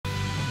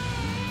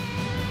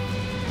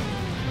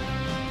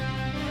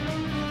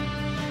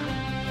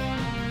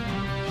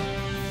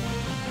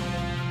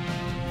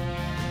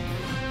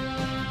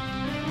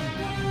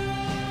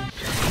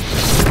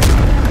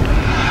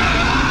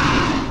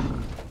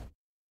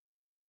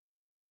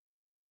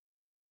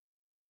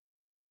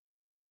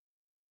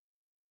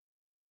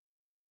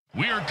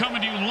We are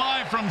coming to you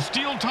live from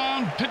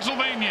Steeltown,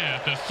 Pennsylvania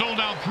at the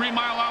sold-out 3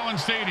 Mile Island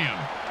Stadium.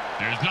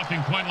 There's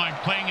nothing quite like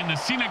playing in the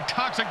scenic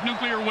toxic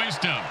nuclear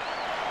waste dump.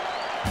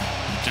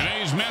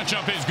 Today's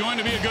matchup is going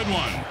to be a good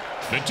one.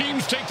 The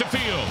teams take the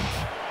field.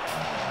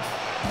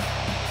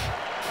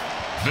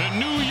 The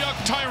new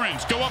Yuck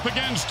Tyrants go up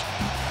against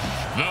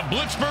the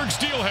Blitzburgh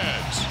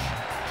Steelheads.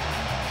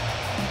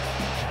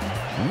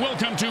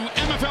 Welcome to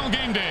MFL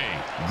Game Day.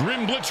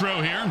 Grim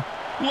Blitzrow here.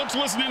 Let's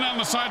listen in on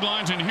the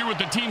sidelines and hear what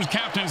the team's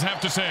captains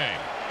have to say.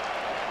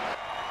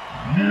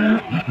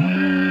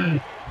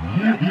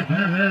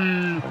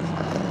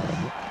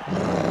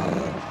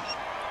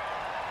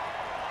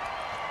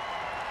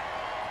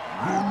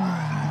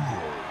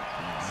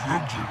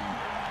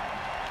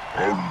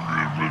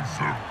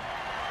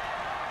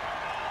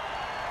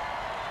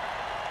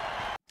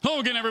 Hello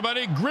again,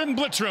 everybody. Grim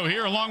Blitzrow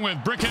here, along with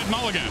Brickhead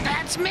Mulligan.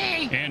 That's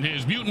me! And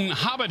his mutant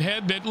hobbit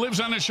head that lives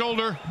on his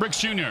shoulder, Bricks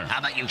Jr. How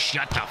about you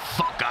shut the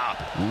fuck up?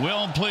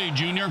 Well played,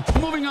 Junior.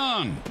 Moving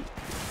on.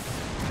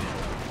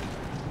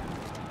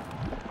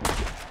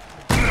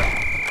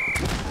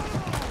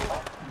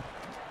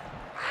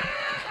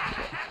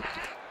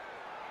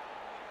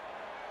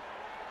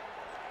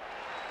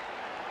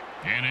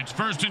 And it's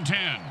 1st and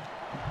 10.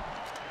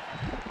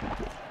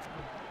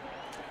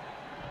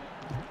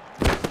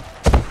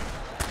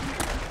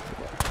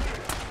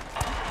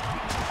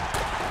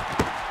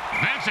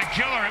 That's a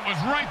killer. It was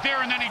right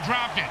there, and then he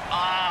dropped it.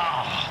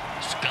 Oh,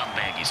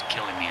 scumbag is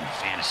killing me in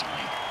fantasy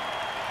league.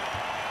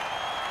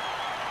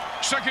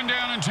 2nd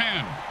down and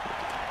 10.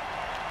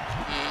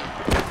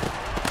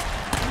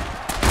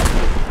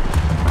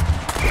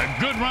 A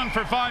good run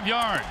for 5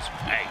 yards.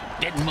 Hey,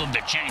 didn't move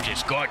the change and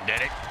scored,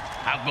 did it?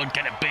 How good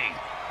can it be?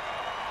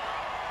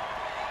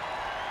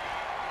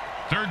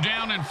 3rd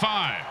down and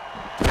 5.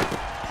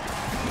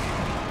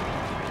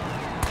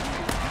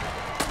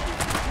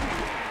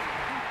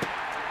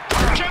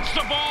 Catch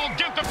the ball,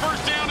 get the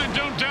 1st down, and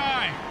don't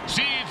die.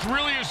 See, it's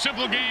really a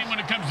simple game when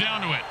it comes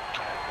down to it.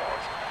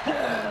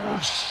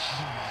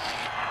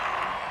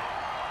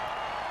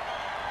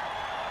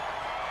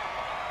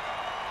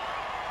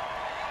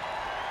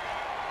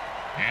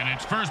 And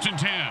it's 1st and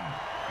 10.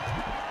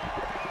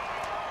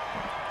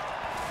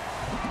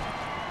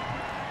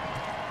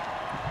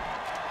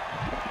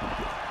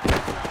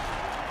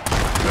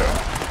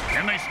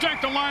 And they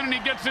stack the line, and he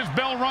gets his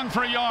bell rung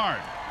for a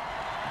yard.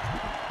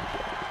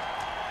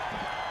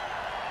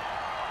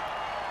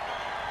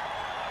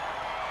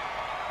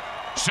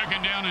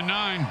 Second down and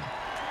 9.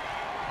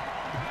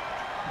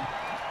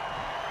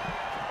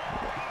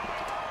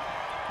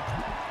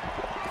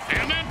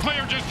 And that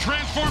player just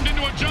transformed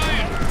into a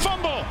giant.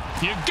 Fumble!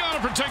 You gotta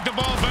protect the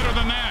ball better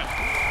than that.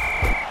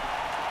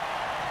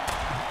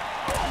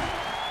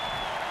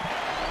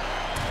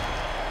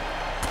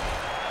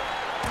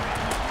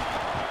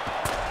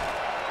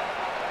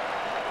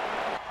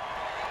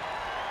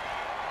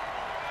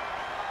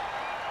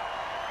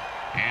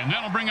 And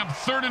that'll bring up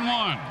 3rd and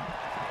 1.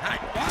 Hot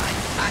 1,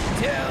 hot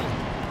 2,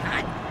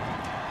 hot.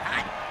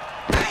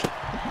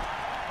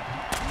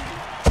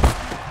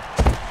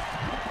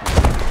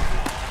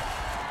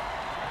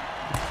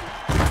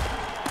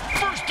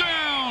 First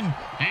down!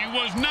 He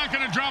was not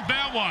going to drop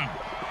that one.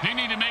 They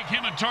need to make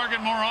him a target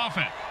more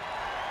often.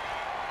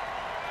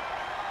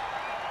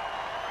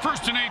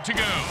 1st and 8 to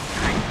go.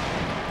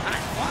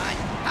 Hot 1,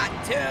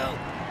 hot 2,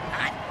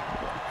 hot.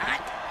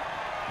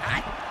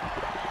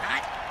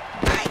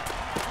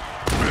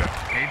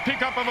 A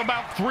pickup of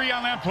about 3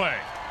 on that play.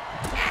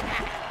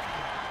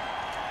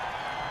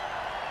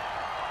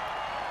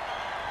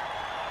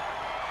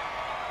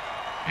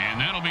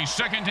 And that'll be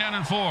 2nd down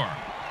and 4.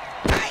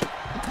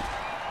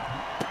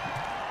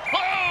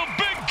 Oh,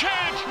 big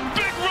catch,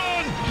 big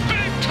run,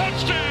 big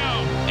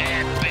touchdown.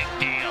 Yeah, big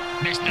deal.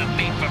 Mr.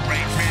 Meat for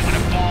Brain ran with a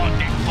ball and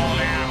didn't fall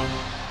down.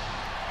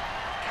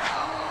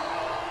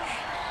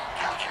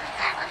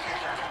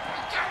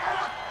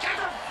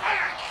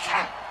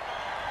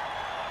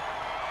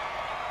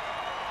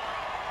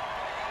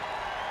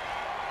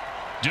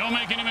 Don't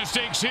make any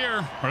mistakes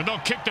here, or they'll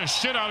kick the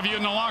shit out of you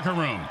in the locker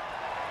room.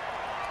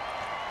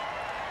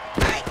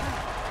 The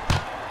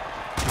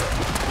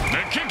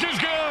kick is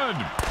good.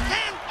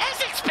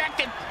 As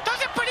expected,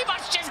 those are pretty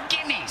much just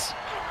gimmies.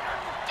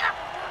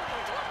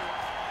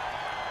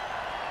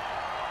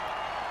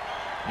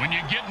 When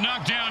you get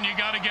knocked down, you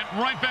got to get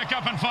right back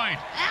up and fight.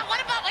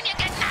 What about when you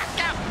get knocked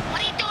out?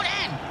 What do you do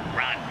then?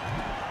 Run.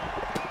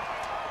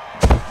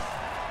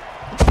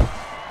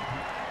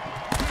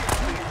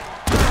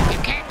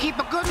 Keep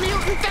a good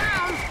mutant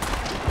down.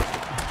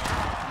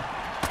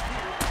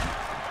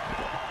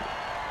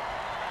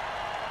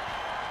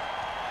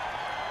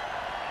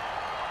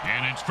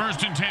 And it's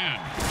 1st and 10.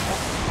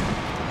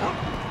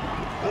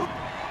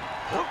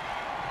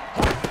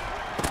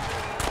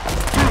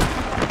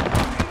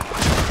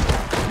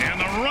 And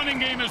the running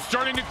game is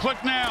starting to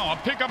click now. A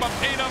pickup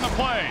of 8 on the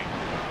play.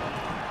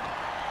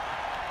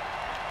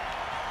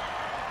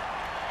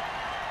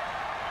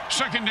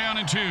 2nd down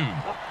and 2.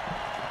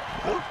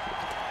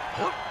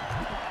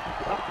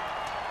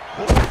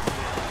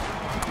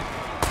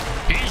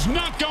 is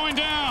not going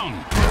down.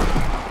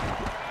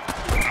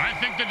 I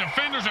think the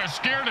defenders are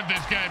scared of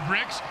this guy,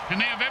 Bricks, and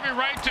they have every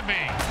right to be.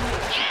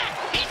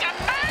 Yeah, he's a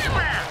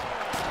murderer.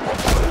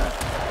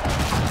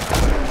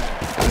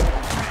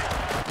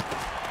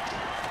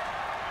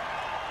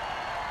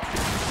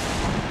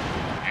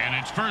 And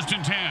it's 1st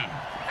and 10.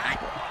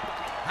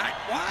 Hot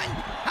 1,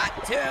 hot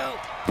 2,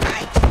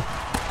 hot.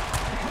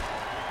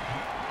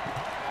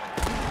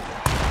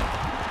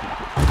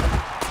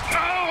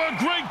 Oh, a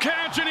great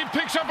catch, and he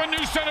picks up a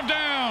new set of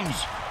downs.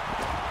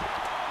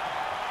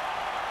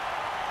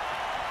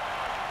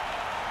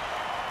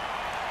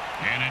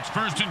 And it's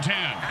 1st and 10.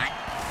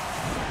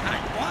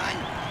 Hot 1,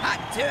 hot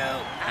 2,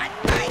 hot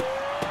 3.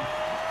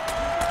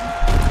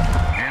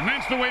 And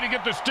that's the way to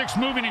get the sticks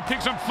moving. He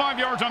picks up 5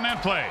 yards on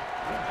that play.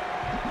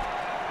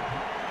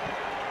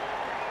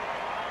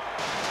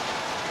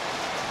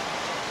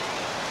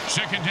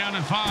 Second down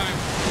and 5.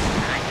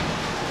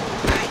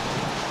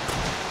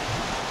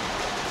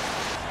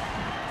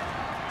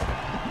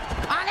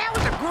 That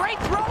was a great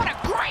throw and a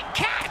great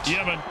catch.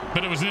 Yeah,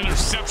 but it was an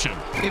interception.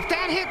 If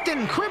that hit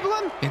didn't cripple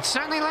him, it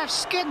certainly left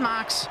skid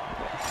marks.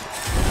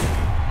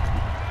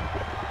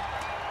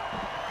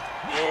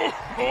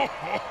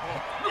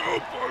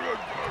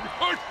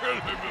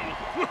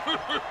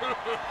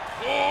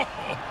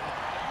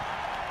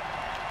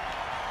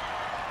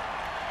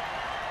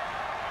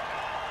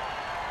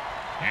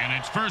 And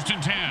it's 1st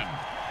and 10.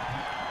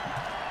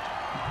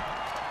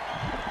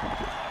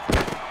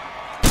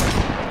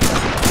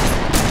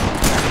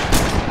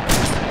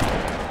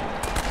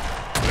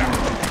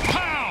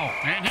 Pow!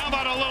 And how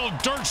about a little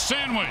dirt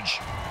sandwich?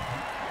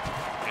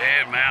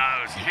 Yeah,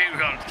 man, he's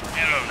going to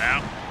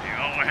now. You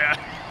know,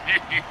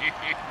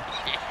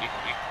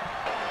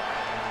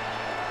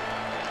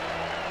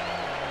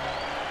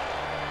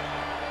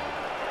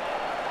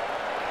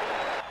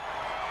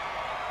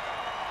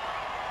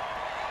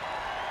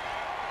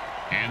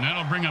 And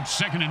that'll bring up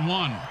 2nd and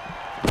 1.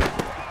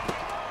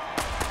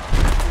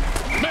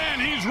 Man,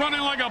 he's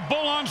running like a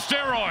bull on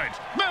steroids.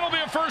 That'll be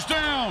a 1st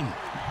down.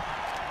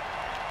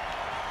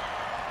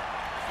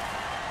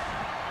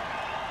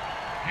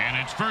 And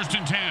it's 1st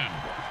and 10.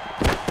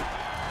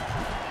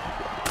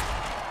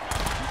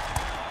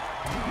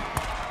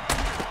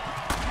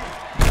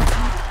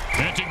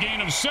 That's a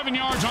gain of 7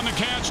 yards on the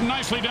catch.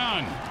 Nicely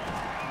done.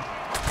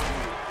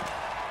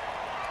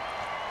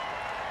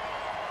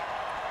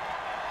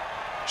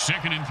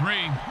 Second and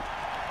 3.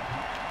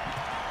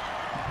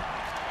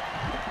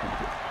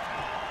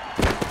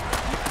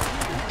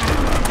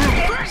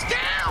 First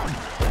down!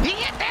 He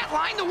hit that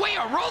line the way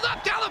it rolled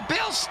up dollar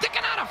bill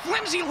sticking out of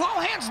flimsy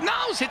Lohan's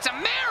nose. Hits a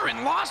mare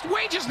in Lost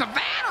Wages,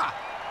 Nevada.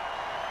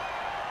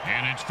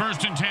 And it's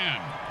 1st and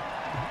 10.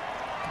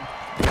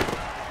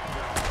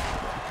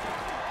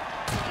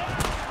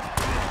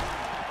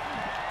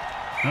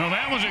 Well,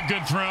 that was a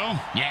good throw.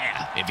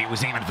 Yeah, if he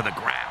was aiming for the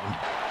ground.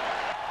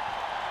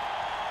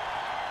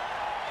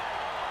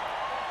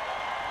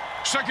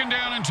 2nd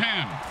down and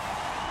 10.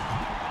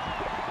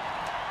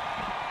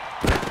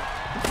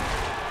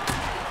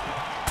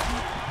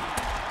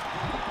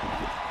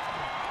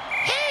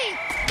 He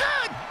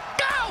could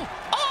go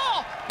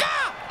all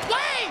the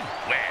way.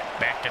 well,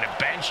 back to the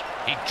bench.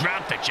 He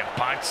dropped it, you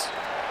butts.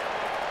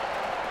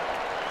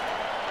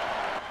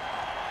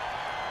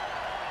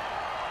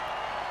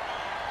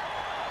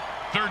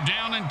 Third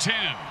down and 10.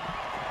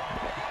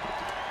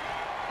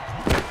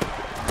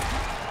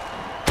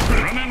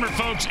 Remember,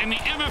 folks, in the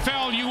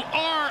MFL, you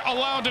are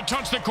allowed to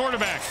touch the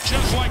quarterback,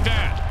 just like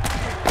that.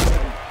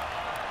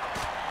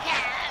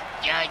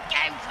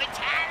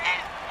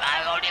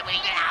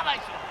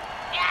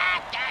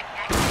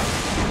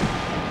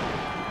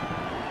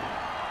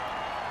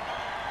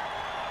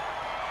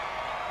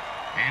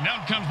 And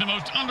out comes the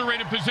most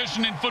underrated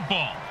position in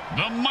football,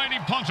 the mighty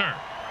punter.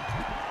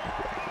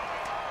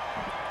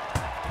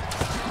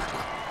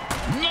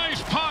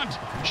 Nice punt.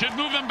 Should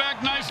move them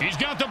back nice. He's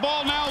got the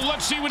ball now.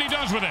 Let's see what he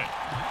does with it.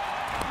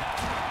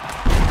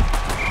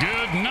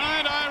 Good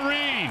night,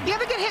 Irene. You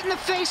ever get hit in the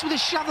face with a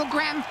shovel,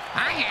 Graham?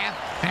 I have.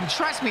 And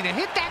trust me, the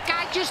hit that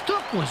guy just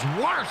took was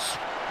worse.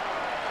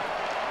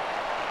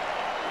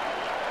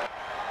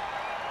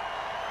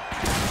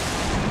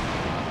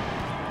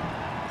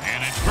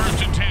 And it's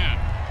 1st and 10.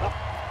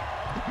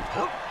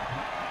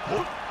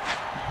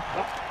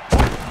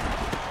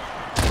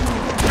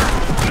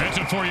 That's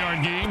a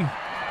 4-yard gain.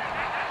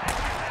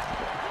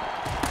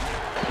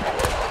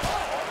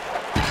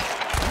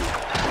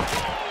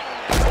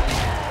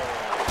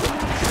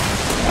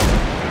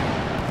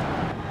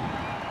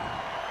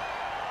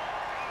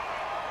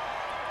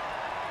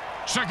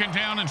 Second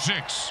down and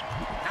 6.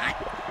 Hot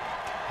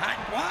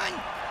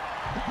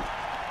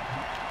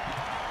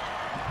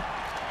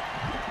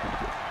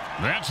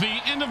 1. That's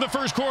the end of the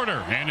first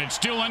quarter, and it's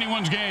still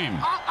anyone's game.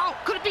 Oh,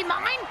 could it be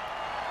mine?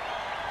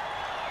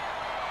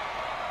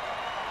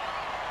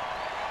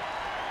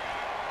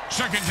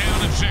 Second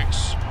down and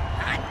 6.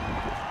 Hot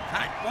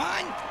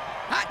 1,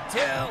 hot 2,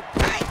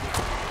 hot.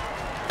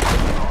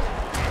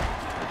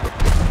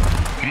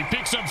 He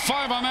picks up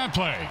 5 on that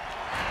play.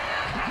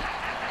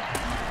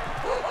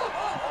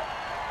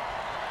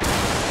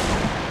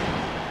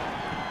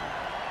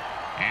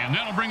 And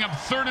that'll bring up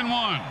 3rd and 1.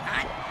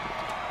 Hot.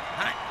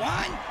 Hot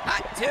 1.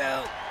 Hot 2.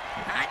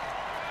 Hot.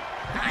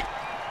 Hot.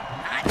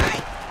 Hot.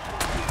 Hot.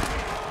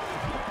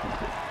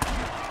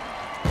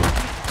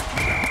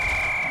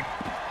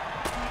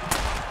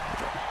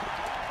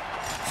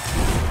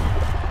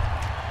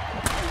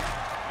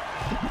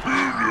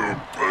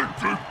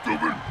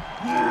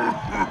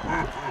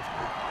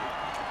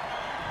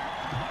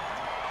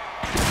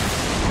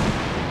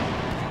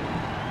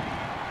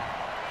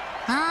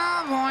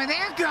 Oh, boy,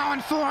 they're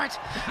going for it.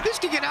 This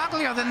could get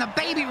uglier than the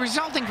baby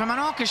resulting from an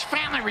orcish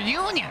family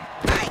reunion.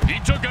 He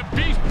took a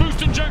beast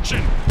boost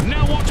injection.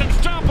 Now watch him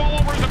stomp all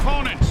over his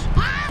opponents.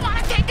 I want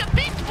to take a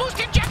beast boost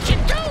injection,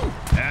 too.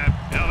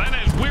 Now that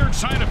has weird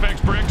side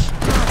effects, Bricks.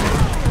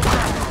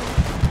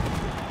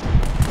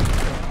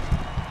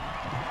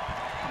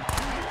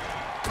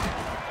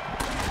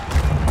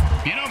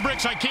 You know,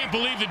 Bricks, I can't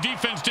believe the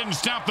defense didn't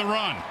stop the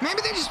run.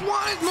 Maybe they just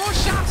wanted more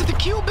shots at the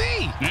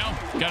QB. Now,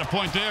 got a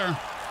point there.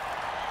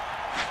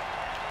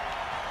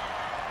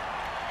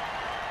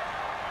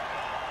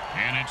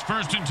 And it's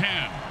 1st and 10.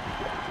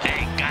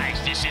 Hey, guys,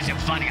 this isn't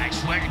funny. I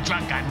swear to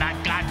drunk, I'm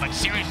not God, but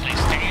seriously,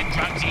 stay in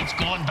drugs, eat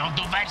school, and don't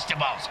do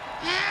vegetables.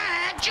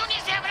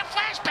 Junior's having a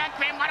flashback,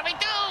 Grim. What do we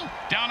do?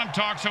 Down him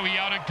talk so he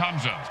out it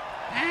comes up.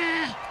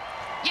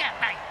 Yeah,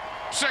 right.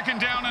 2nd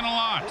down and a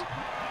lot.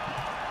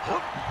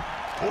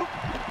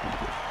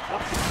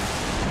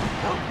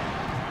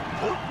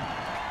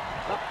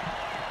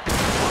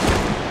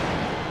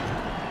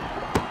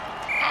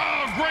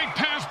 Oh, great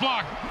pass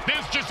block.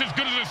 That's just as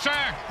good as a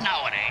sack.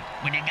 No, it ain't.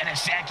 When you get a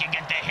sack, you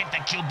get to hit the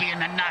QB in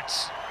the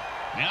nuts.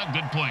 Yeah,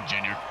 good point,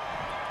 Junior.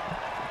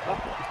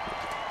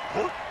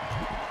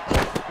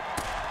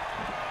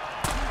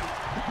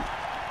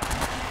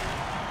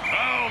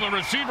 Oh, the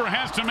receiver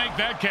has to make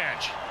that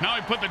catch. Now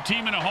he put the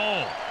team in a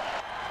hole.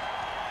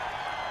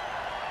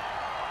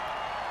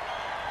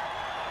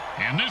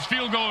 And this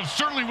field goal is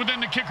certainly within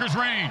the kicker's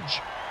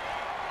range.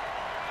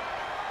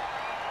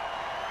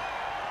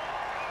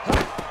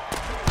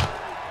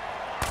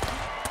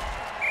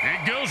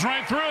 It goes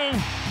right through.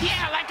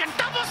 Yeah, like a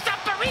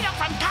double-stuffed burrito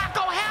from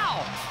Taco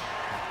Hell.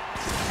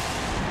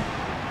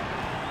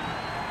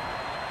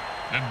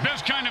 The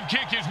best kind of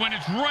kick is when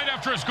it's right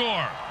after a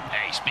score.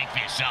 Hey, speak for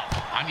yourself.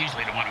 I'm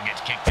usually the one who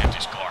gets kicked after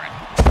scoring.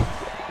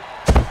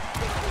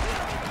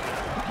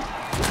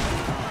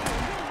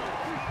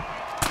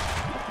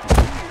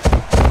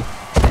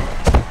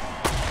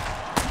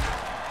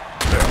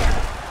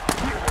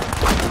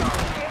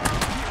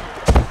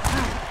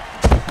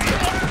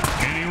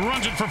 And he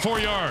runs it for 4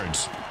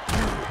 yards.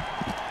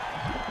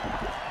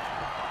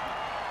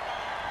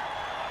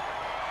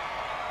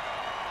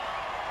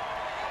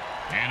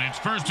 And it's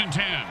 1st and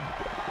 10.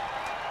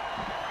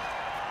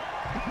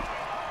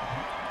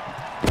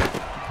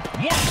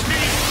 Warp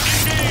speed,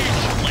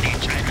 engage. What are you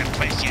trying to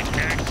impress, you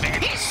nerd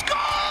fan? He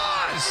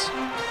scores!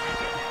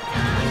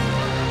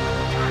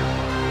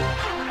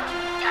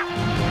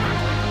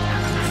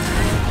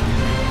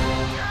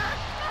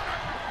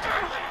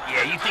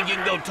 Yeah, you think you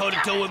can go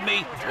toe-to-toe with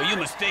me? Well, you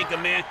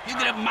mistaken, man. You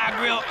get up my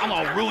grill, I'm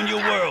gonna ruin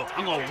your world.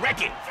 I'm gonna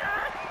wreck it.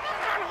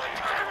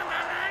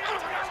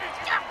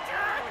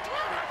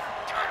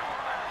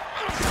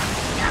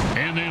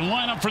 And they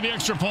line up for the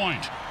extra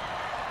point.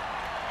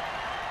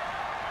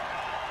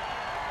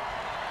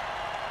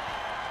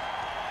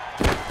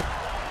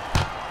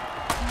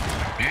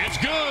 It's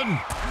good.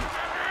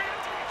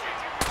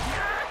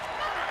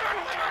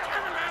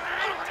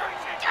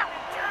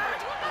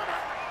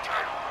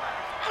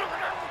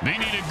 They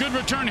need a good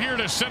return here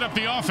to set up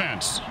the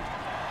offense.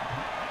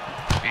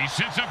 He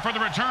sets up for the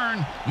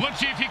return. Let's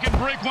see if he can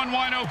break one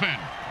wide open.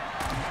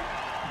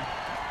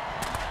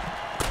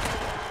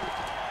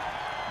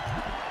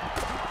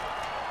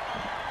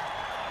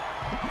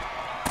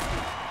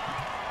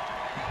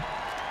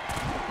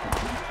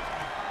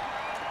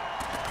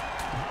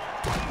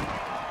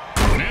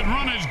 That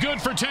run is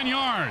good for 10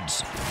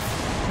 yards.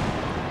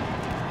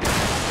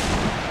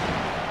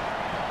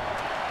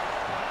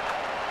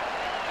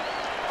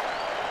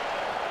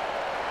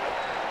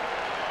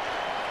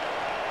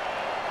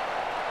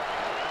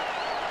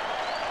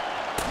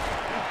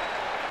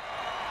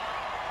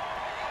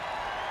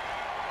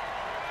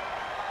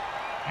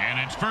 And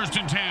it's 1st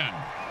and 10.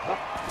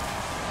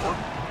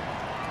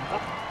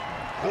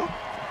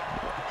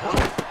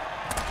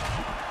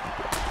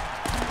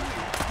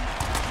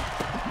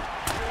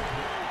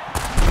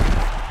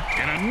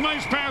 And a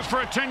nice pass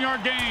for a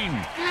 10-yard gain.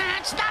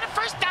 It's not a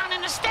first down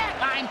in the stat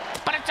line,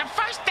 but it's a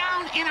first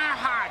down in our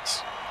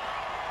hearts.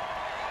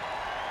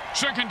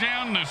 2nd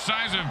down, the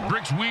size of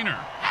Brick's wiener.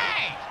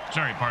 Hey,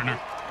 Sorry, partner.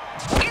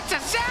 it's a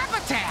zap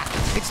attack.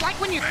 It's like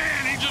when you...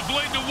 Man, he just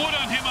laid the wood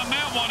on him on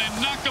that one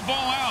and knocked the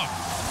ball out.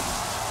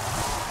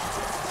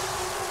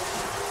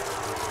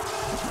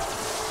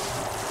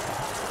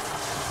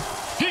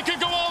 He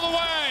could go all the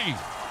way.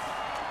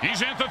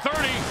 He's at the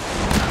 30.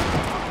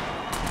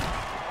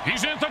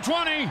 He's at the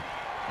 20.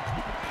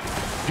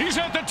 He's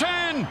at the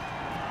 10.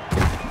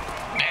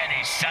 There he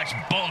is such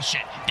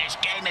bullshit. This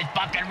game is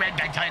fucking rigged.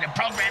 I tell you, the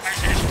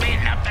programmers are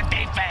speeding up the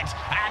defense.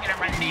 I'm gonna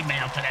write an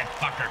email to that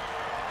fucker.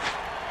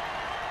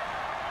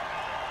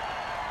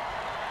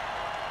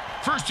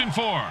 1st and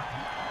 4.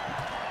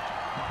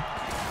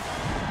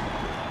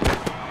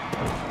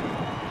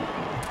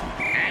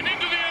 And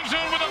into the end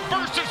zone with a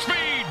burst of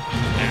speed.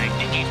 I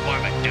think he's more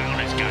of a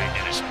downless guy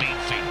than a speed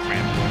freak,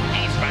 Grim.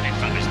 He's running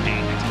from his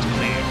demons, it's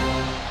clear.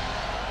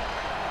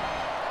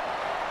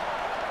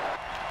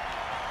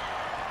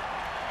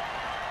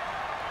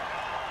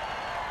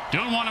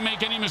 Don't want to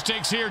make any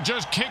mistakes here.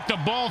 Just kick the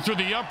ball through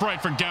the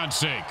upright, for God's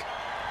sake.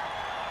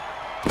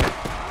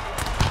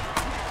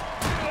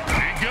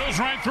 It goes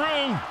right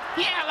through.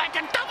 Yeah, like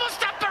a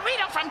double-stuffed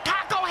burrito from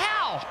Taco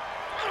Hell.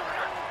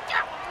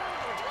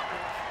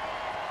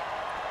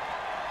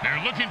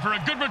 They're looking for a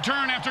good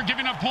return after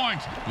giving up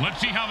points. Let's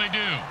see how they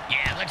do.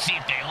 Yeah, let's see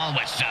if they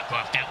always suck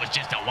or if that was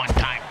just a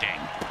one-time thing.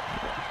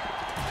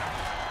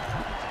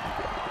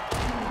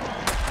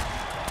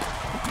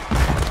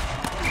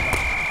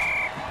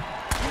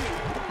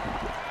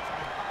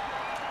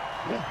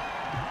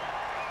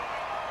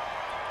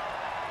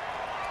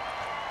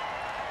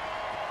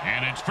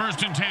 And it's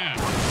 1st and 10.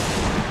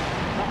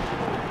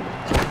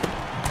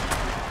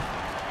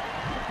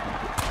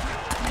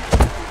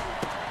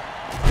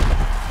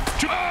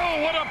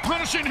 Oh, what a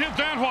punishing hit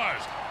that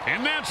was.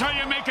 And that's how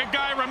you make a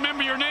guy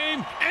remember your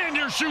name and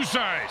your shoe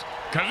size,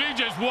 because he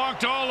just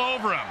walked all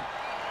over him.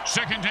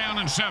 2nd down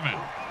and 7.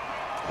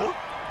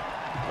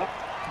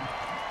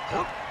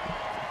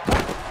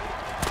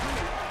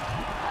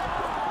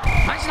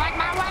 Much like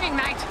my wedding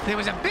night, there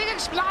was a big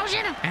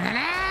explosion, and then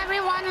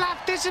everyone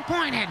left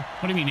disappointed.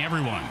 What do you mean,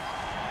 everyone?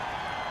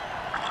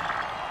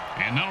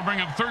 And that'll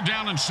bring up 3rd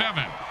down and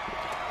 7.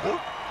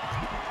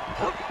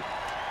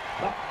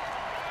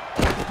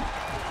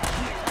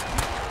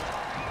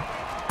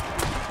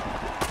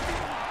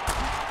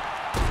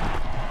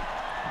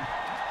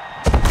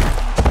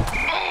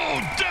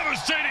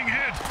 Devastating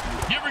hit.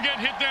 You ever get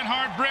hit that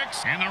hard,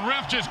 Bricks? And the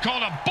ref just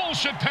called a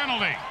bullshit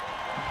penalty.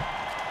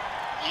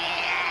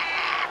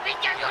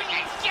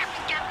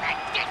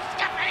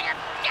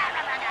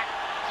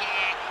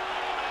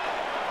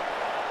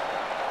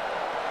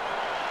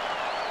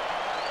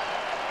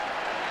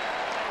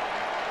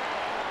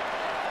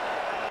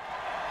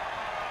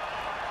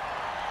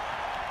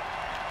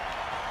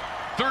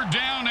 Third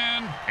down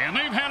and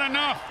they've had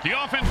enough. The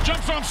offense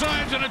jumps off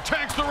sides and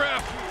attacks the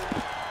ref.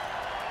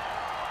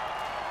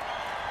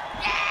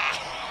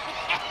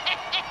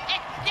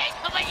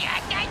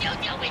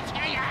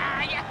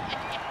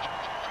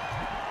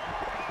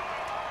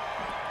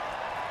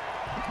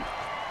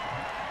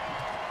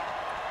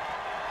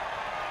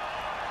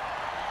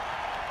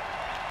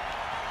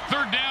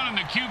 Third down and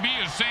the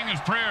QB is saying his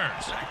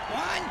prayers.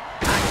 One,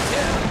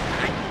 two,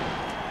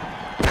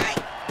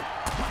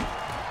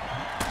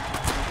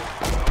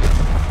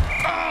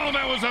 Oh,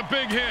 that was a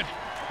big hit.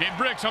 Hey,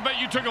 Bricks, I bet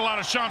you took a lot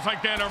of shots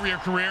like that over your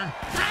career.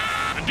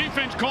 The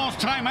defense calls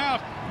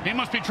timeout. They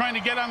must be trying to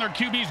get on their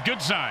QB's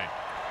good side.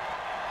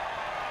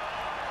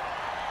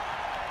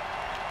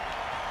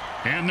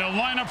 And they'll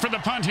line up for the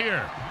punt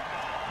here.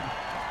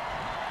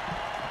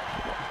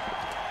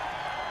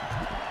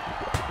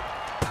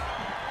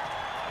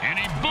 And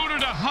he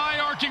booted a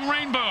high-arcing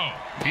rainbow.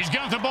 He's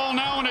got the ball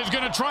now and is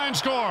going to try and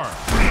score.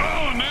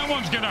 Oh, and that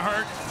one's going to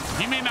hurt.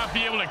 He may not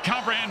be able to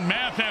comprehend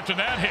math after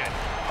that hit.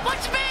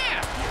 What's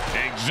math?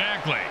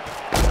 Exactly.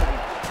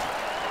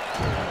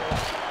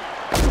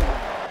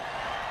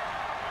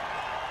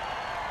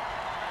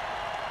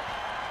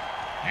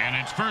 And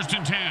it's 1st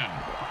and 10.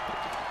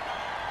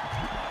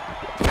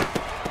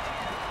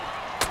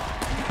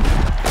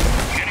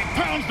 And he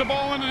pounds the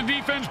ball into the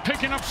defense,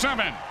 picking up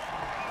 7.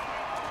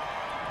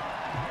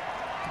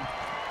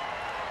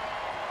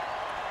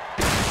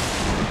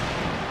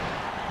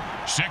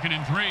 Second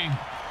and 3.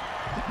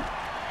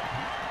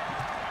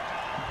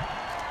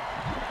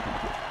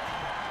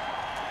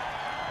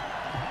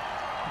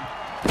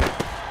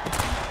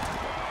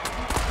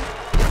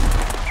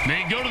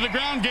 They go to the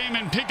ground game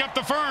and pick up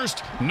the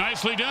first.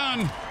 Nicely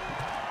done.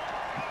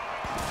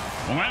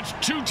 Well, that's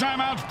 2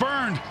 timeouts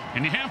burned.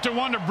 And you have to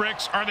wonder,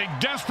 Bricks, are they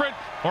desperate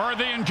or are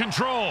they in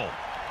control?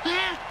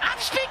 I'm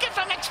speaking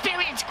from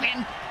experience,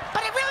 Grim,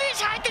 but it really is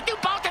hard to do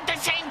both at the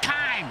same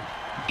time.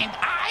 And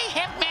I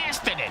have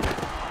mastered it.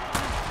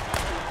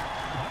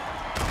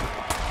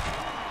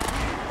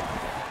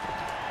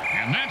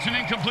 And that's an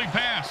incomplete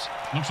pass.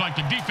 Looks like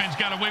the defense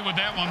got away with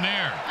that one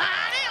there.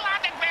 They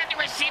allowed to grab the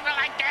receiver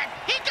like that.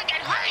 He could get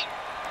hurt.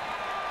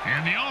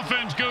 And the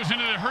offense goes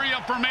into the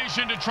hurry-up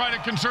formation to try to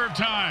conserve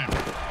time.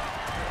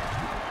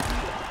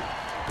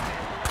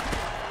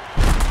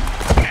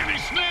 And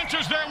he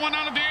snatches that one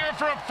out of the air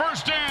for a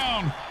 1st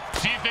down.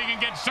 See if they can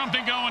get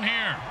something going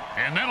here.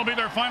 And that'll be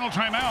their final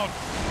timeout.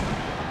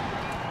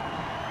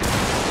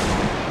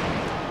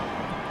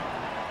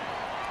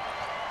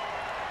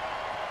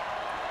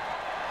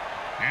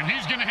 And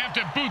he's going to have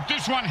to boot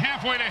this one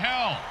halfway to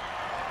hell.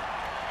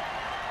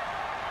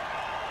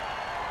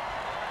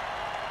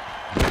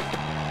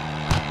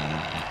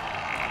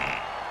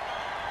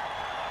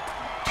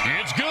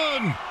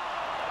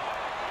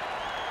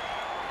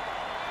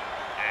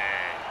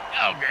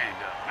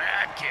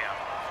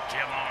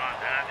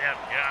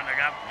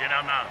 Get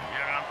on now.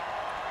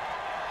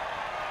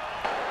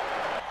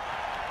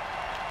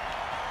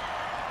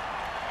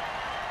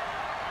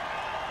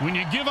 When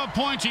you give up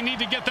points, you need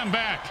to get them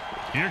back.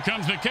 Here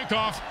comes the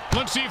kickoff.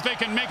 Let's see if they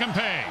can make them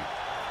pay.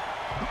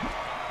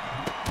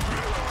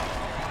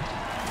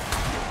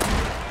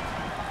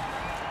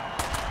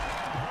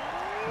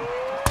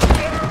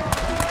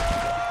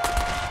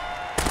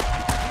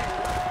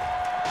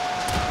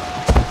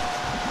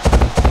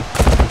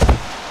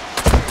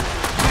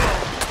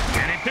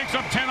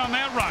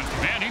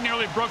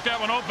 Broke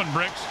that one open,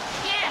 Bricks.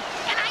 Yeah,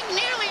 and I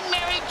nearly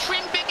married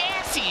Trim Big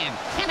Assian,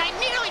 and I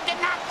nearly did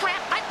not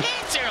crap my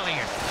pants earlier.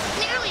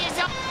 Nearly as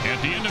up.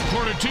 At the end of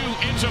quarter 2,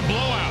 it's a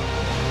blowout.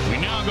 We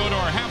now go to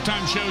our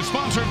halftime show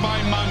sponsored by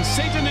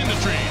Monsatan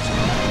Industries,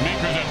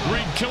 makers of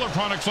great killer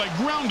products like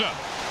Roundup.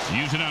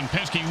 Use it on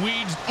pesky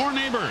weeds or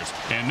neighbors,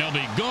 and they'll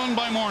be gone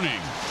by morning.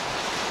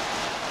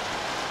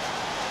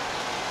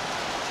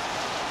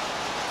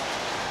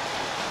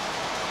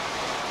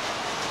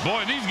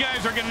 Boy, these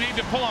guys are going to need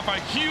to pull off a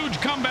huge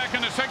comeback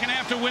in the second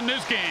half to win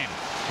this game.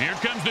 Here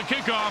comes the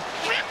kickoff.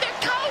 Grab their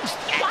coast!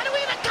 Why do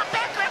we even come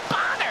back or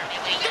bother?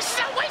 This is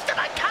a waste of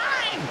my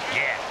time!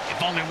 Yeah,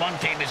 if only one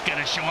team is going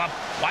to show up,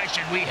 why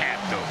should we have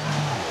to?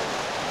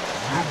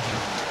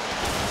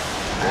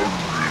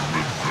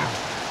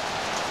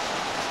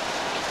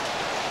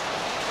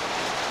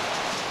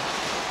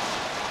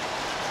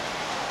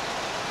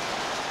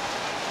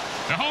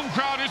 The home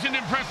crowd isn't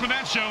impressed with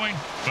that showing,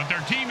 but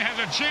their team has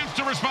a chance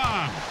to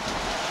respond.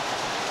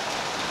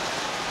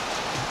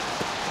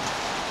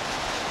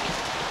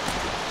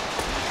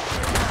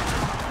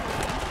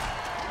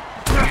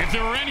 If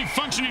there were any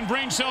functioning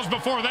brain cells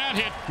before that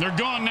hit, they're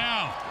gone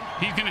now.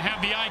 He's going to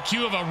have the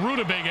IQ of a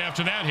rutabaga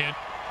after that hit.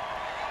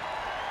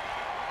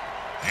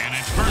 And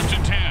it's 1st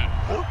and 10.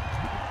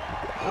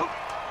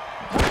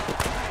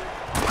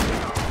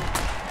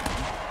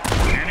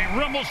 And he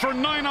rumbles for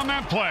 9 on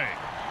that play.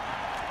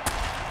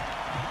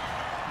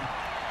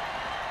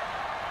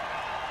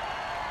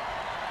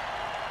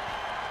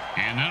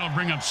 And that'll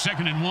bring up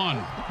 2nd and 1.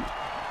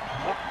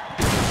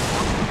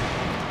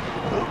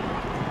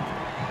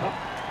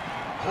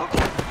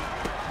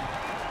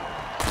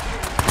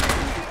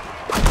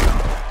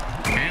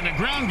 And the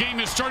ground game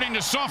is starting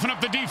to soften up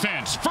the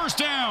defense. 1st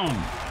down.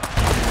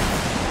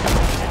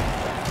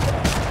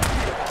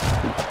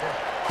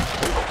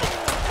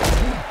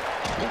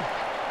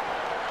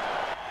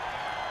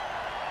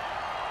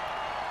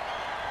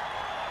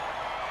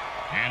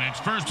 And it's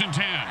 1st and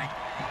 10.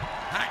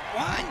 Hot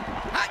 1,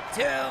 hot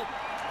 2,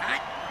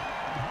 hot.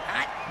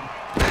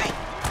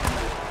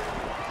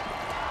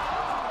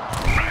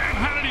 Man,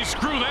 how did he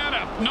screw that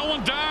up? No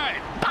one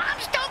died.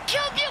 Bombs don't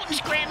kill mutants,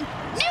 Grim.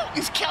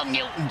 Mutants kill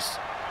mutants.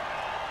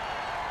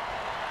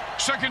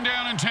 2nd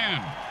down and 10.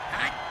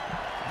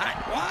 Hot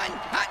 1,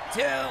 hot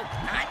 2,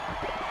 hot.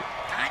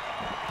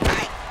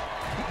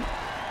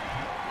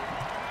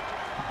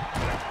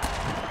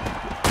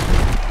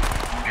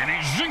 And he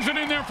zings it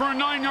in there for a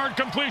 9-yard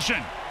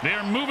completion. They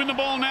are moving the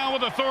ball now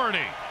with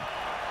authority.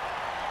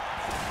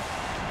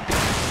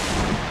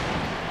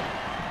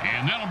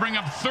 And that'll bring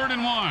up 3rd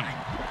and 1.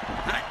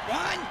 Hot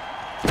 1.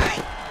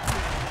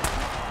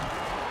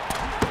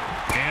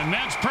 And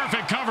that's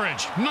perfect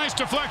coverage. Nice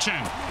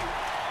deflection.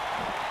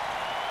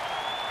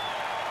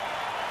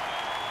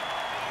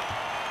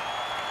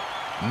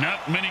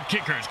 Not many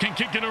kickers can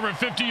kick it over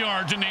 50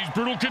 yards in these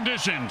brutal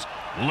conditions.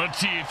 Let's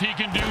see if he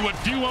can do what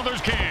few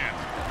others can.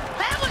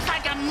 That was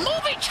like a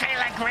movie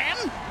trailer,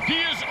 Grim. He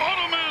is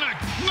automatic.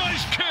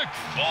 Nice kick.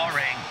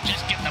 Boring.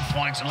 Just give them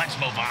points and let's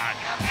move on.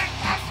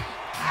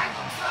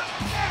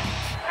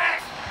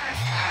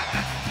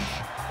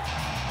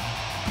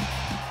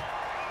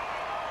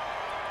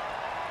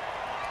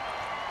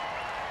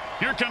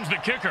 Here comes the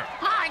kicker.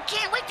 Oh, I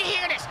can't wait to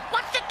hear this.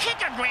 What's the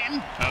kicker,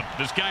 Grim?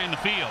 This guy in the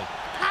field.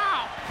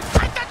 Oh,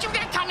 I thought you were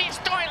going to tell me a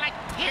story like,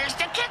 here's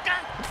the kicker.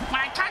 When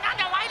I turned on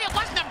the light, it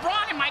wasn't a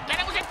broad in my bed.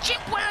 It was a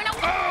chip wearing a...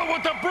 Oh,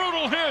 what a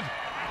brutal hit.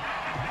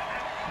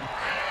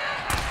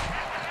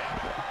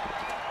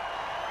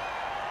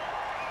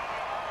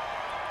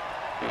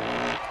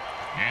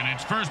 And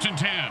it's 1st and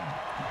 10.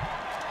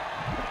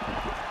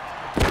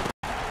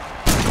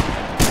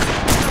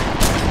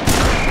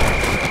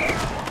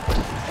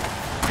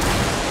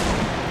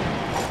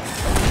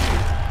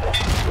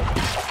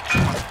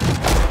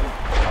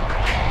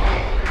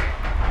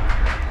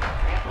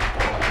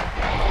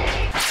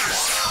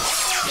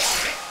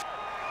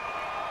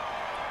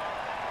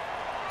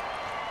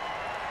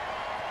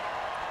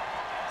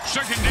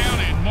 Second down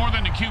and more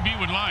than the QB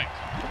would like.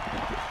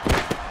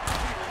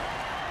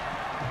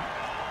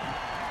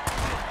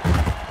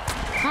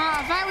 Oh,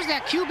 if I was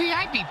that QB,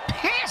 I'd be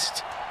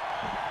pissed.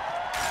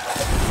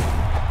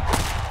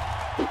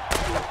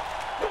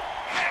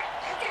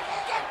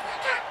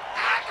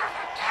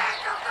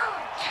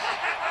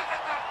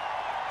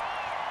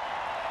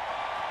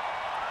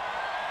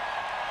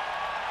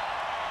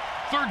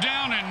 Third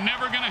down and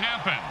never going to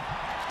happen.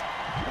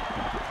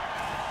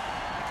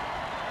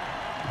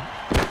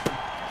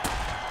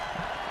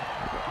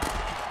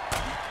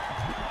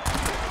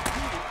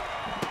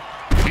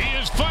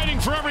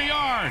 for every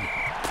yard.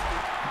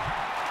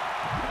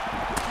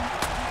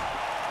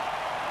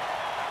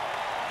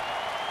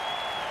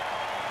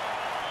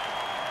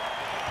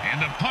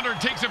 And the punter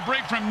takes a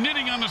break from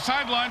knitting on the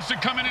sidelines to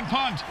come in and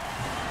punt.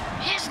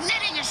 His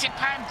knitting is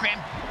superb, Grim.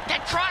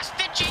 That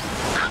cross-stitching,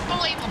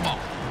 unbelievable.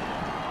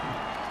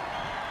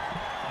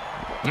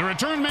 The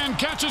return man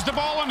catches the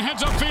ball and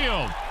heads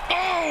upfield.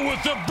 Oh,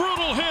 with the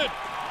brutal hit.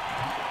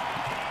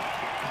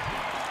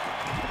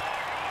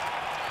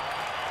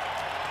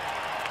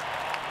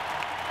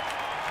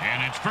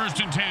 And it's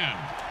 1st and 10.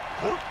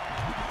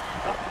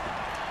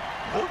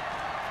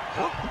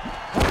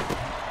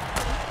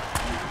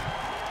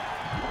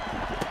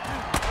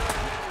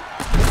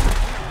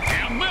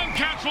 And then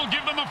Cats will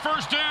give them a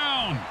 1st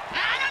down.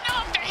 I don't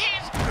know if they're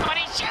his, but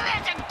he sure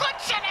has a good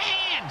set of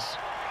hands.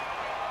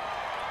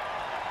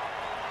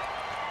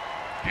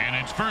 And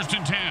it's 1st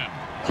and 10.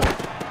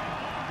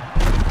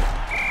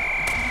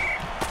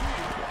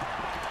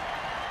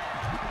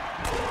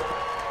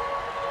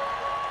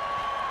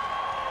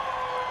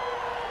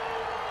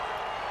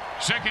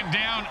 Second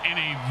down and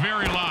a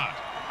very lot.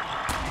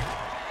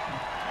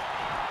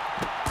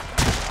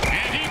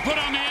 And he put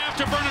on the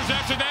afterburners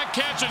after that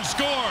catch and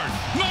scored.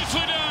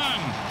 Nicely done.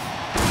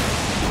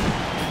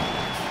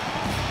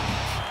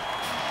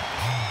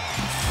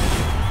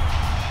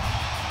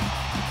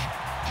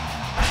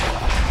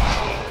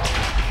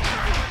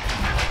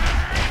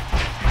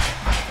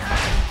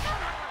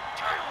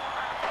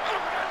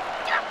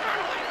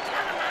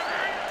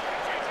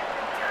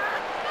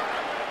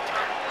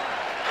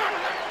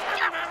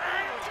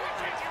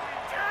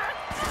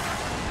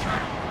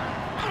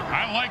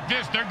 Like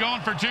this, they're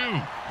going for 2.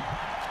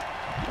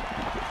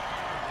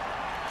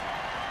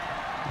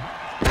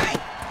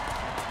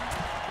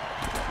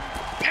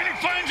 And he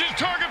finds his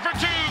target for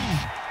 2.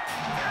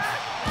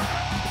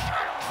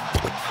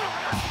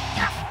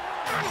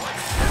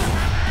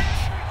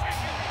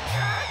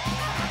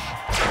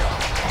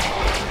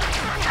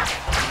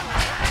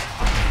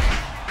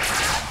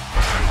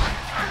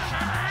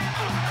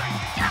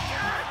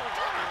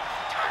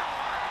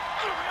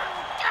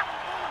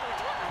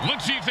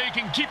 Let's see if they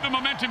can keep the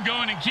momentum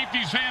going and keep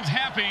these fans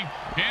happy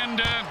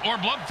and or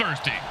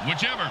bloodthirsty,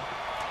 whichever.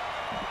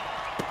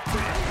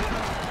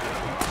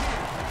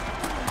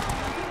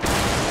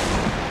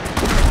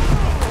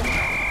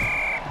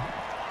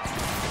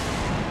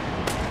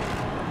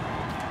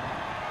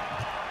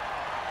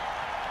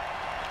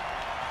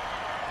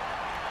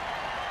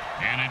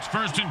 And it's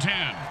 1st and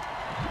 10.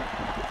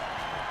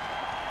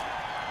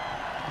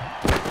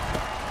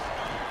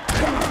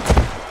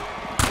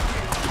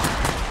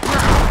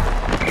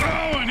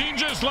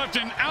 Left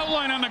an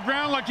outline on the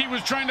ground like he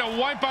was trying to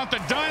wipe out the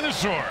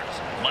dinosaurs.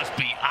 Must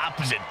be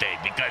opposite day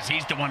because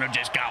he's the one who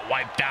just got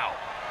wiped out.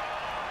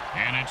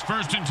 And it's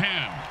 1st and 10.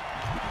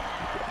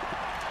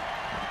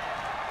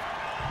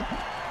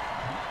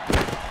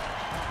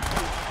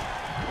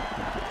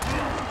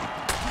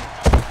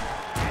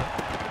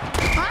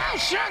 Oh,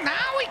 sure,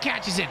 now he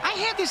catches it. I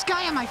had this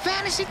guy on my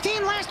fantasy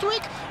team last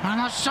week. I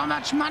lost so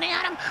much money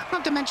on him,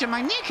 not to mention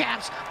my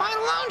kneecaps. My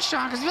loan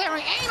shark is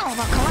very anal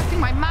about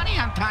collecting my money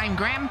on time,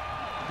 Graham.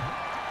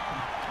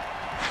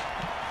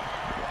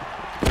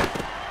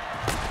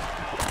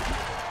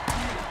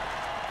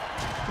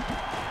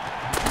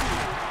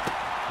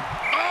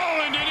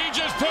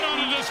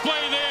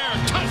 Display there.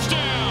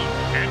 Touchdown.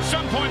 At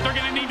some point, they're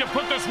going to need to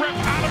put this ref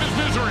out of his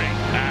misery.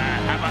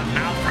 How about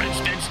now, for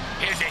instance?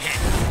 Here's a hit.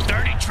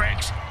 30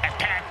 tricks.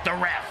 Attack the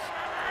ref.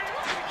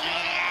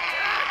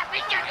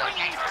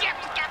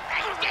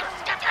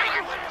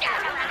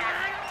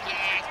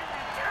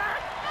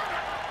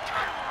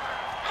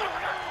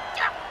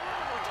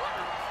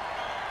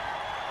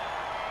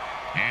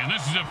 And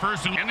this is a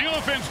 1st and the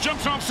offense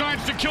jumps off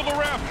sides to kill the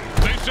ref.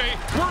 They say,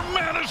 we're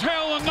mad as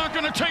hell and not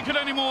going to take it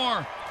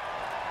anymore.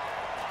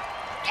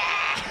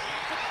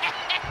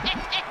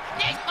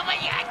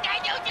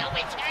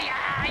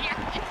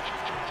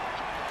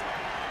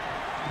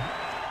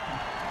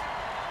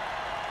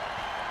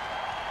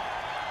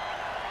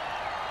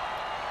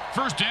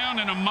 First down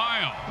and a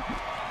mile.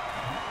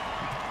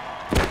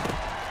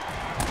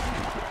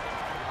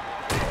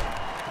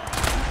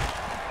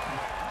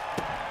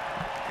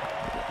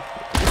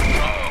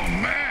 Oh,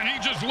 man, he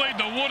just laid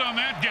the wood on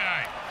that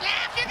guy. Yeah,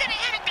 if you're going to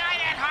hit a guy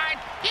that hard,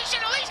 you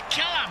should at least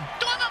kill him.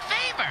 Do him a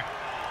favor.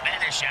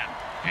 Finish him.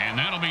 And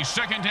that'll be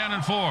 2nd down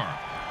and 4.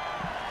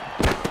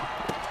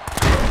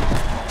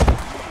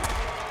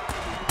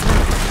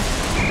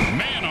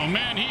 Man, oh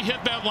man, he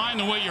hit that line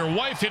the way your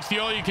wife hits the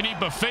all-you-can-eat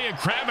buffet at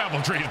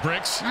crabapple trees,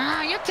 Bricks.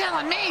 You're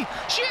telling me.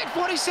 She had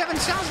 47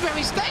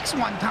 Salisbury steaks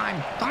one time.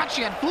 Thought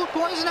she had food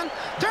poisoning.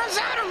 Turns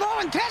out her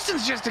lower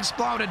intestines just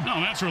exploded. No,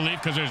 that's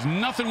relief, because there's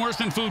nothing worse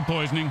than food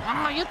poisoning.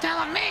 Oh, you're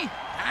telling me.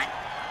 Hot.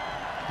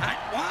 Hot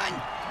 1.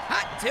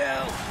 Hot 2.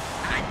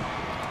 Hot.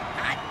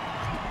 Hot.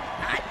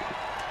 Hot.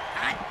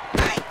 Hot.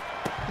 Hot.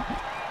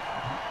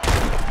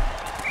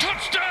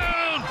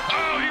 Touchdown!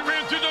 Oh, he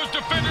ran through those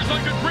defenders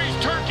like a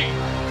greased turkey.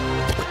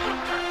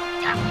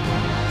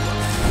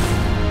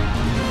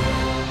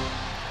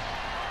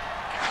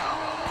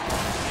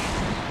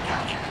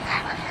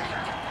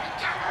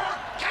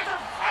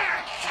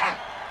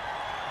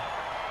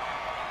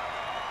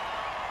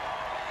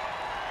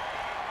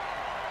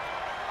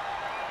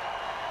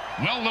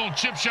 Well, a little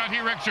chip shot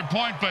here, extra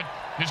point, but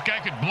this guy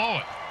could blow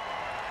it.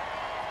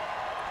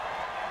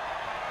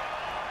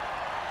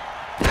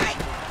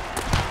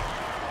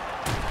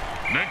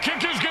 The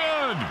kick is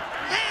good.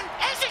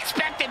 As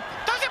expected,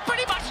 those are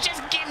pretty much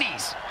just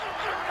gimmies.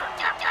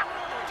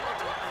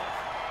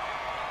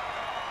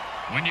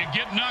 When you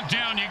get knocked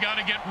down, you got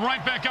to get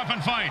right back up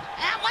and fight.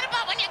 What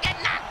about when you get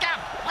knocked up?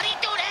 What do you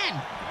do then?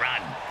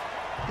 Run.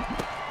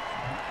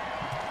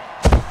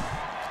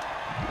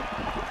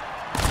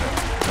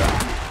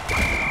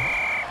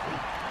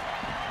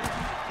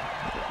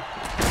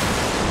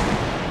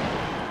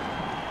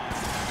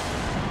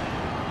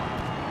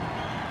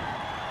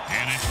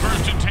 And it's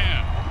 1st and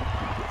 10.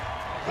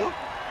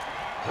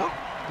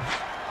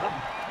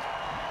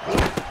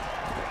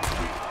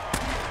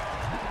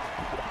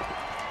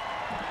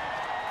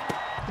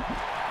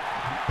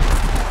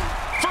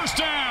 First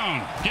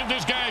down. Give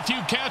this guy a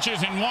few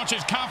catches and watch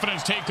his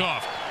confidence take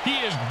off. He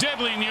is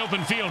deadly in the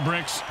open field,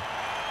 Bricks.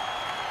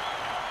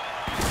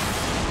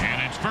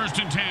 And it's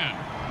 1st and 10.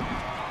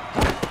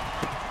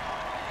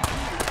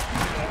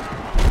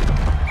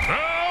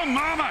 Oh,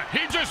 mama!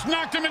 He just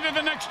knocked him into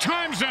the next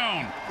time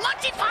zone.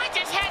 Once he finds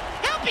his head,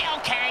 he'll be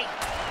okay.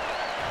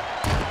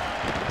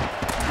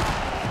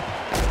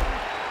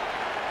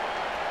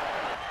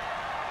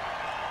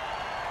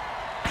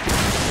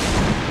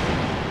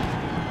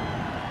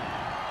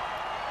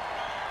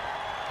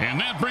 And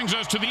that brings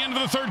us to the end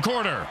of the 3rd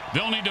quarter.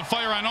 They'll need to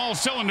fire on all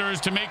cylinders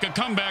to make a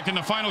comeback in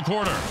the final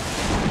quarter.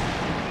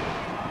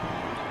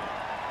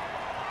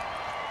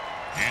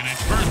 And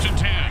it's 1st and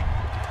 10.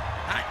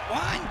 Hot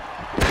one.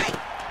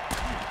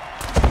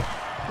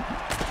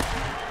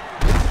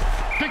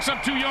 Picks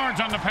up 2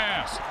 yards on the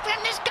pass.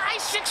 And this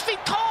guy's 6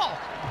 feet tall.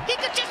 He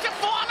could just have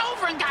fallen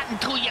over and gotten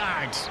 2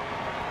 yards.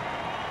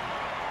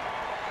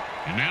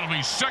 And that'll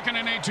be 2nd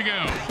and 8 to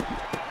go.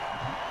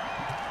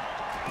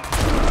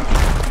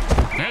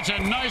 That's a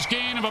nice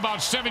gain of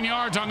about 7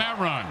 yards on that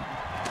run.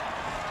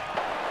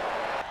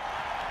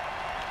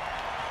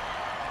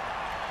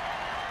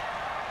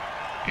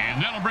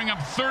 And that'll bring up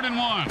 3rd and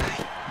 1.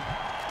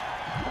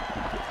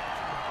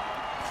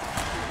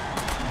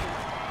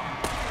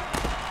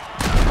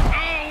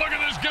 Oh, look at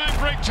this guy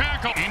break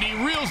tackle. And he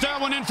reels that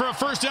one in for a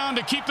first down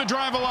to keep the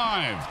drive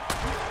alive.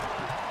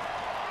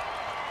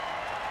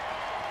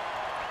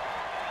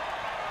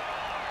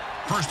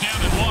 First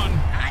down and 1.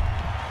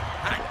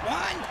 Hot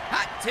one.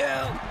 Hot two.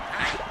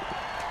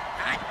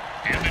 Hot.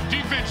 And the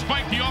defense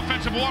spiked the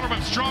offensive water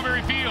with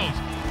Strawberry Fields.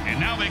 And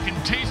now they can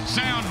taste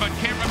sound but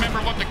can't remember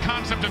what the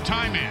concept of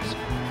time is.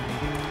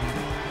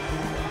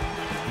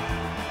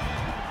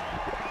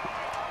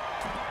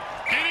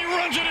 And he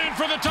runs it in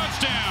for the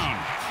touchdown.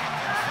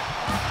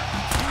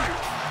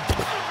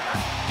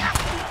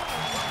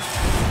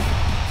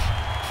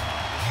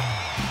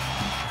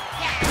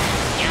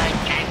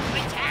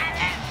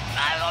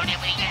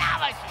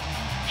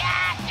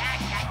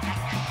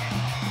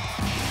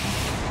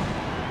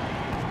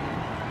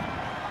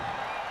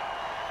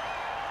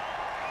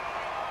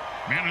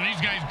 Man, are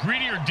these guys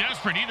greedy or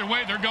desperate? Either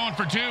way, they're going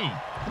for 2.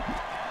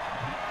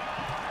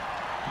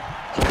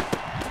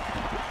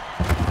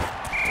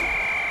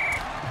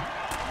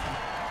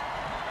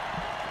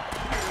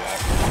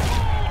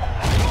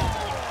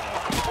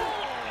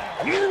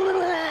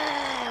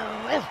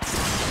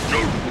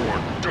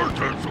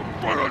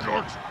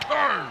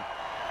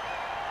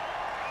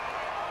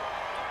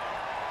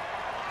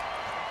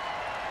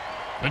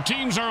 The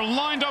teams are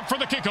lined up for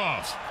the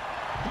kickoff.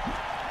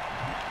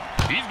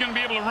 He's going to be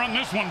able to run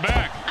this one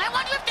back. I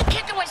wonder if the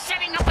kicker was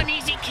setting up an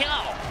easy kill.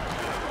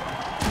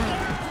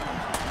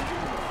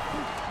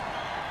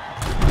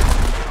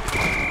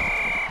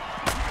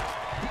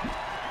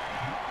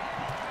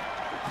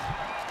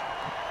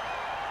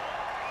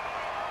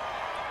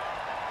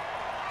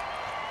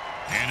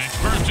 And it's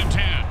 1st and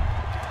 10.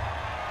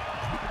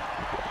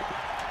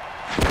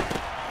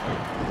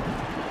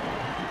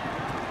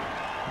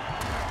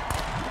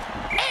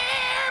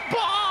 Air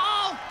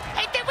ball!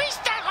 Hey, did we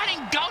start letting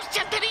ghosts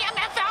into the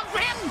MFL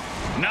rim?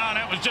 No,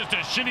 that was just a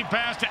shitty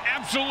pass to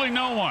absolutely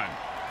no one.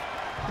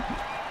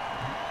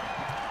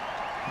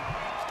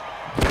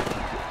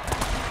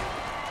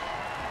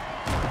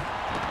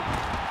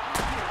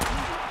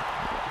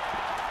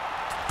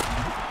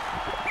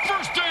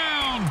 First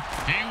down!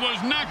 He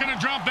was not going to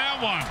drop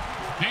that one.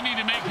 They need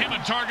to make him a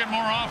target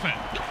more often.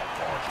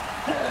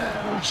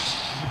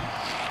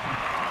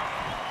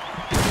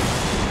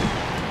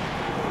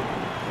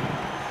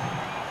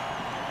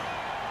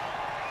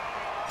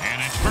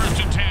 And it's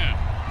 1st and 10.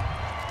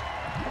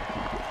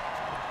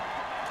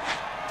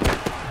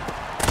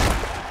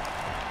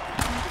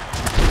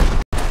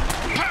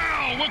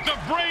 Pow with the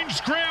brain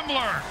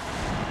scrambler.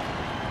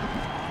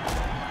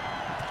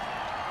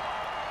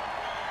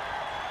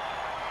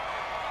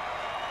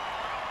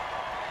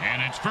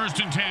 And it's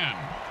 1st and 10.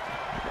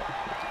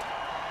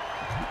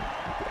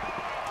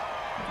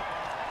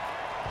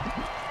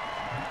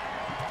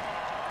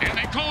 And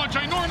they call a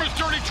ginormous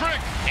dirty trick.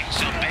 It's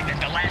so big that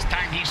the last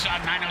time he saw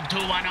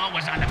 90210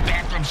 was on the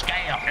bathroom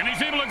scale. And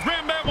he's able to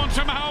grab that one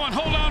somehow and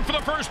hold on for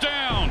the first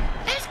down.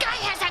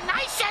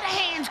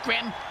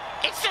 Grim.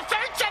 It's the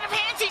third set of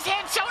hands he's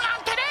had sewn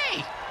on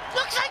today.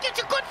 Looks like it's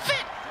a good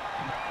fit.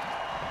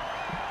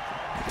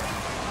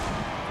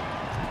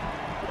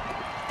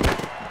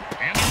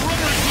 And the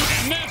runner,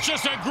 and that's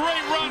just a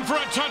great run for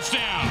a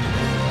touchdown.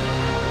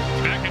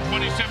 Back in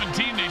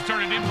 2017, they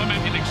started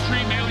implementing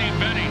extreme alien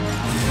betting.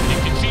 You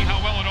can see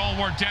how well it all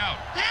worked out.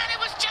 And it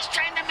was just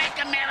trying to make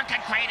America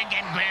great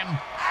again,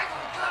 Grim.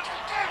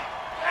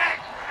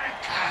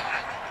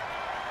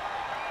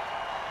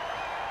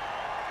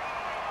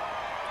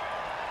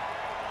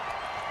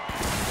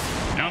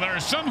 Now, there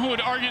are some who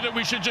would argue that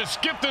we should just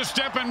skip this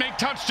step and make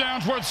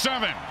touchdowns worth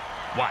 7.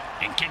 What,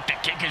 and kick the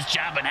kicker's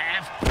job in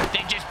half?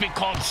 They'd just be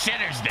called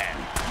sitters then.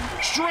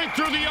 Straight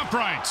through the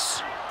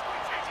uprights.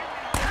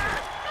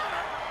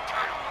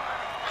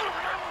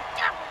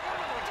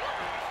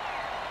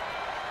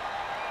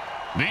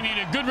 They need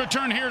a good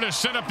return here to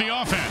set up the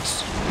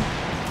offense.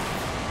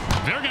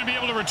 They're going to be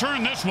able to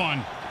return this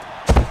one.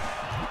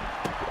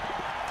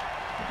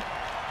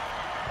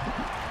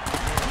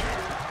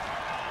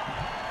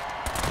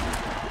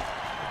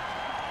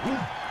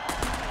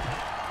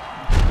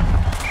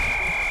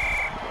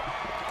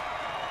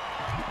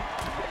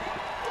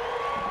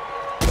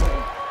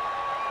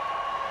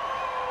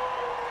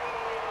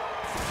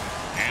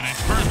 And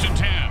it's 1st and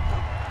 10.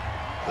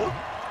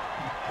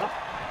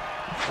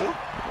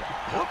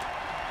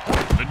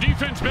 The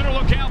defense better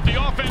look out.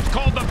 The offense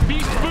called the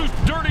Beast Boost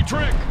dirty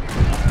trick.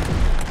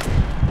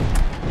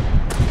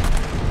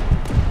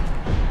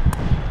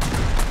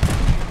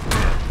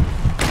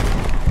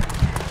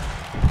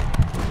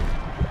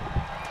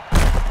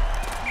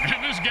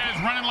 And this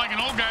guy's running like an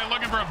old guy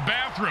looking for a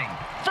bathroom.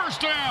 1st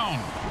down.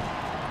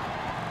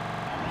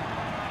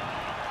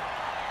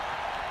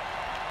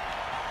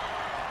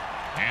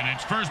 And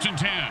it's 1st and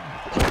 10.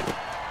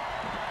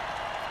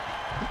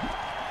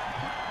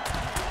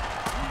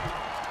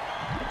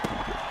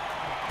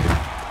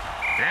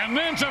 And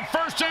then it's a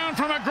 1st down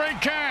from a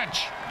great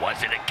catch.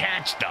 Was it a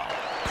catch, though?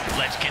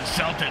 Let's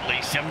consult at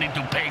least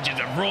 72 pages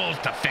of rules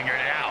to figure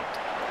it out.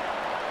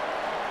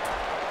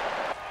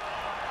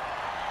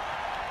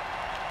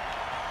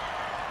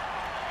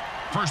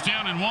 First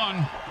down and 1.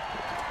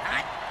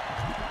 Hot.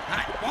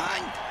 Hot 1.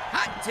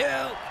 Hot 2.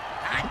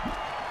 Hot.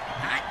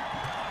 Hot.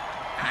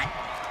 Hot.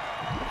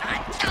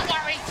 Hot. Don't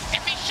worry.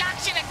 If he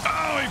shocks you,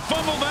 Oh, he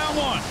fumbled that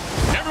one.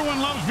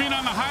 Everyone loves being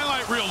on the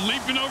highlight reel,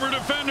 leaping over a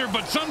defender,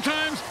 but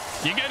sometimes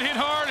you get hit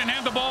hard and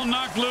have the ball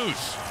knocked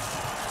loose.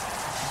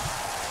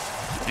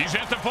 He's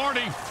at the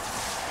 40.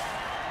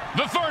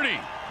 The 30.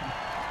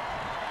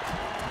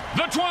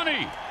 The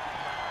 20.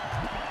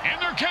 And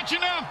they're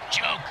catching up.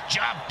 Joke,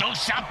 jump, do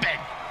something.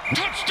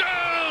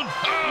 Touchdown!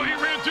 Oh, he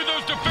ran through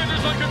those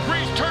defenders like a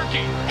greased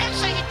turkey.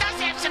 Actually, he does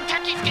have some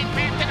turkeys getting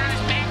wrapped on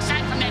his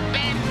backside from that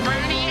bad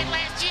burn he had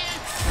last year.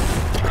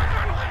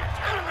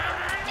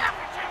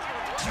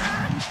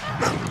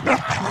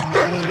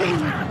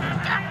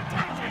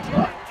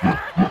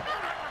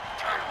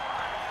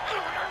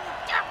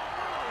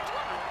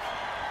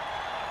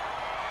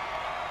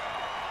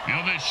 You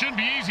know, this should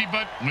be easy,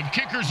 but with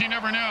kickers, you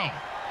never know.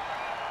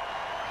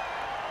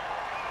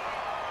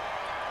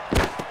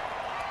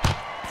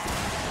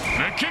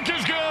 The kick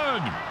is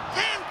good.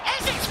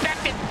 As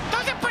expected,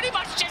 those are pretty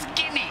much just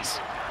gimmies.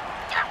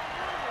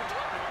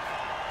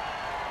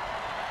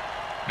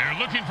 They're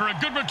looking for a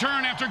good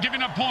return after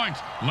giving up points.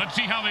 Let's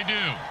see how they do.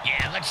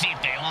 Yeah, let's see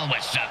if they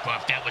always suck or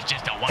if that was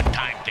just a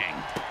one-time thing.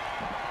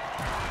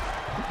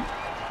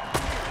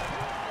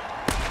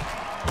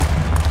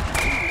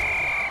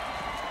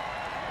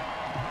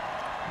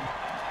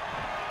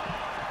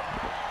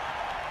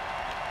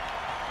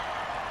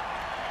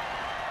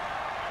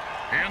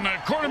 And the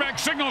quarterback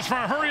signals for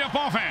a hurry-up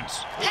offense.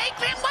 Hey,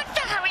 Grim, what's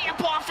the hurry-up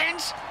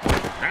offense?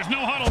 There's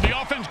no huddle. The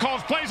offense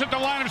calls plays at the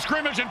line of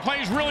scrimmage and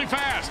plays really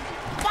fast.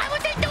 Why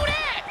would they do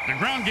that? The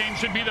ground game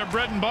should be their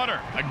bread and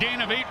butter. A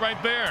gain of 8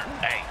 right there.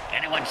 Hey,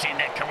 anyone seen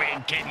that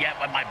Korean kid yet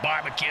with my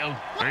barbecue?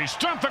 They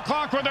stump the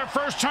clock with their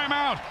first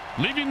timeout,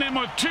 leaving them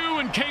with 2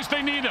 in case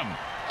they need them.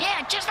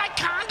 Yeah, just like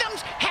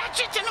condoms,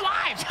 hatchets, and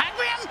wives, huh,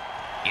 Grim?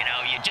 You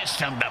know, you just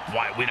summed up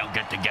why we don't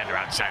get together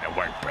outside of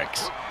work,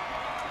 Bricks.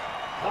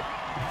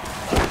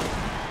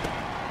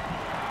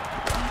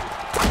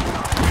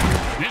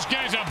 This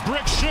guy's a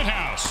brick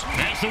shithouse.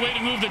 That's the way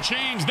to move the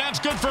chains. That's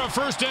good for a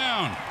 1st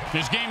down.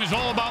 This game is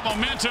all about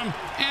momentum,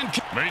 and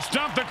they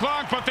stump the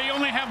clock, but they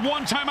only have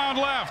 1 timeout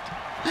left.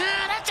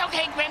 That's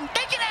okay, Grim.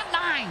 They can have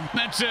 9.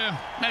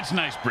 That's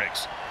nice,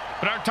 Bricks.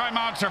 But our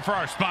timeouts are for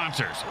our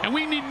sponsors, and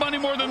we need money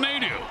more than they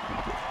do.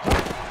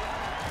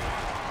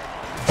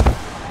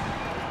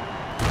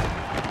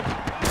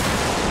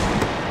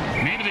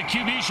 Maybe the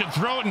QB should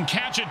throw it and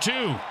catch it,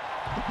 too.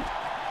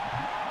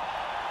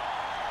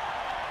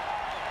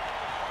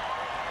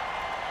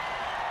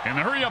 And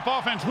the hurry-up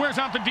offense wears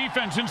out the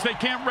defense since they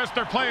can't rest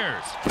their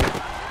players.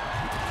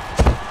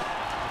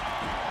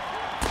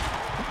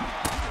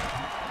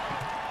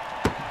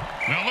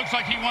 Well, it looks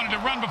like he wanted to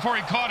run before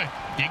he caught it.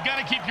 You got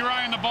to keep your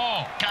eye on the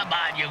ball. Come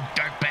on, you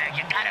dirtbag.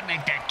 You got to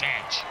make that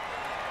catch.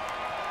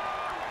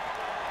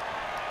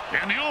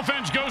 And the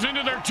offense goes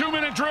into their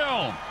 2-minute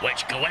drill.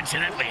 Which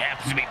coincidentally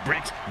happens to be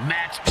Brick's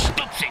Matt's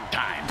stoopsing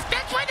time.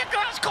 That's why the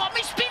girls call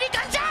me Speedy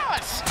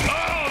Gonzalez.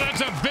 Oh,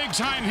 that's a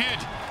big-time hit.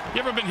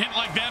 You ever been hit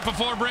like that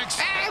before, Bricks?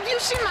 Have you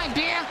seen my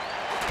beer?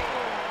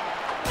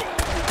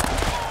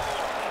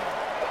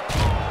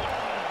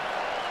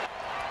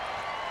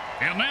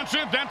 And that's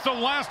it. That's the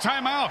last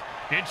time out.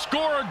 It's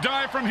score or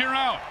die from here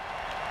out.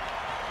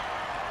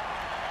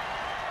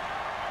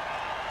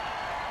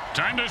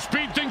 Time to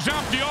speed things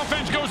up. The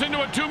offense goes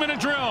into a 2-minute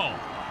drill.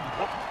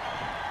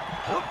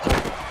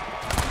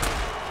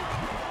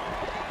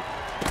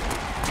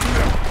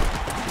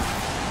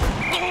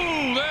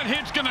 Oh, that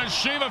hit's going to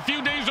shave a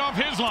few days off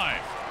his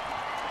life.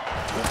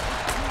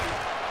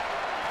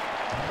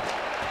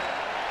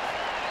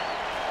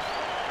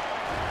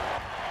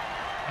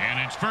 And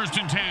it's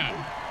 1st and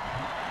 10.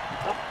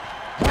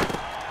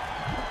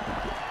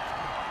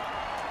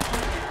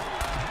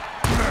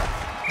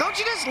 Don't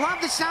you just love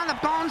the sound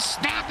of bones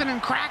snapping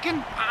and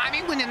cracking? I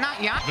mean, when you're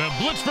not young. The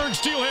Blitzburgh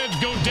Steelheads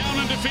go down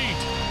in defeat.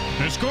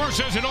 The score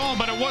says it all,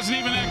 but it wasn't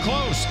even that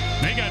close.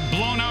 They got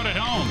blown out at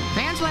home.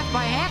 Fans left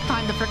by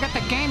halftime to forget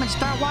the game and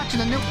start watching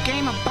the new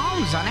Game of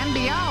Bones on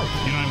NBO.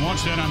 You know, I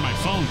watched that on my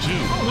phone,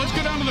 too. Let's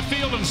go down to the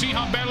field and see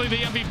how badly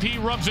the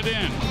MVP rubs it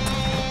in.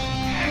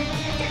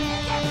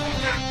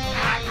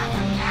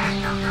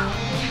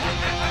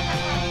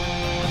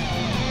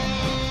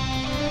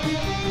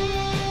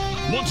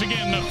 Once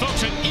again, the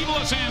folks at Evil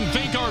SN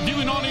thank our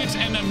viewing audience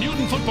and the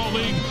Mutant Football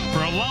League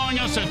for allowing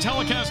us to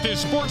telecast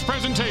this sports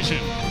presentation.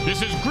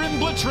 This is Grim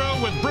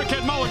Blitzrow with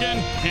Brickhead Mulligan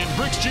and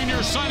Bricks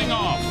Jr. signing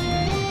off.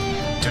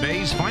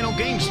 Today's final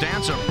game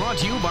stats are brought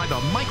to you by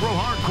the Micro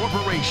Hard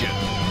Corporation.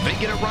 They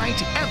get it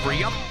right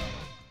every up.